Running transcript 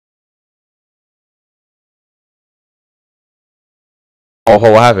Oh,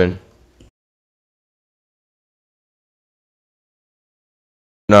 what happened?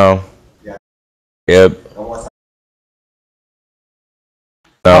 No. Yeah. Yep. I'll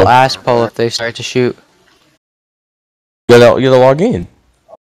No. ask Paul if they start to shoot. You gotta log in.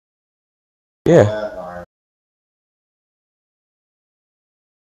 Yeah.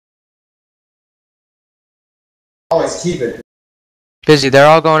 Always keep it. Busy, they're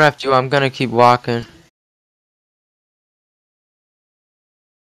all going after you. I'm gonna keep walking.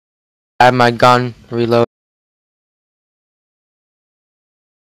 I have my gun reload.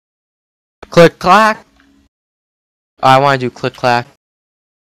 Click clack. Oh, I want to do click clack.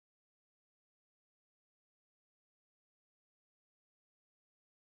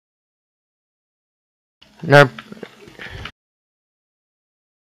 Nerp.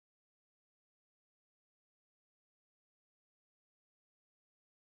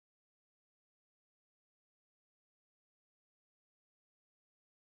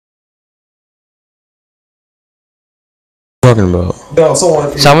 Talking about? No,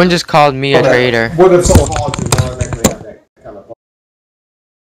 Someone just called me a traitor. What if someone called you? Now that kind of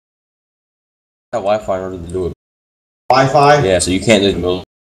Have Wi-Fi in order to do it. Wi-Fi. Yeah, so you can't just go.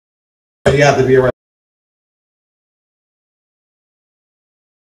 You have to be around.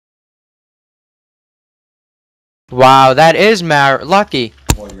 Wow, that is lucky.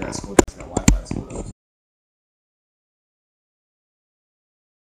 Well, you're at school. That's got Wi-Fi at school.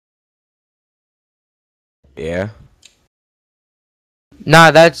 Yeah.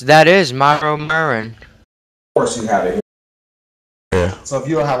 Nah, that is Myro Murrin. Of course, you have it. Yeah. So if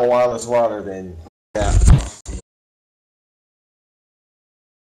you don't have a wireless router, then yeah.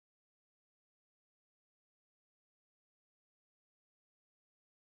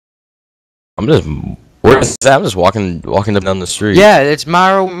 Where's that? I'm just walking up down the street. Yeah, it's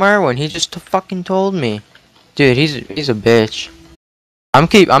Myro Merwin. He just fucking told me. Dude, he's a bitch.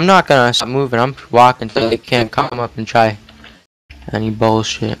 I'm not gonna stop moving. I'm walking so they can't come up and try any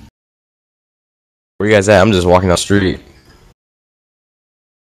bullshit. Where you guys at? I'm just walking down the street.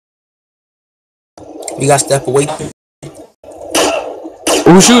 You got to step away.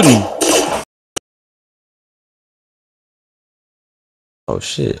 Who's shooting? Oh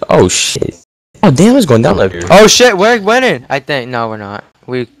shit. Oh shit. Oh damn, it's going down up here. Oh shit, we're winning. I think no, we're not.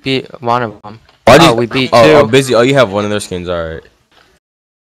 We beat one of them. We beat two. Oh, busy. Oh, you have one of their skins. All right.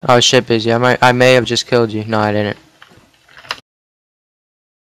 Oh shit, busy. I may have just killed you. No, I didn't.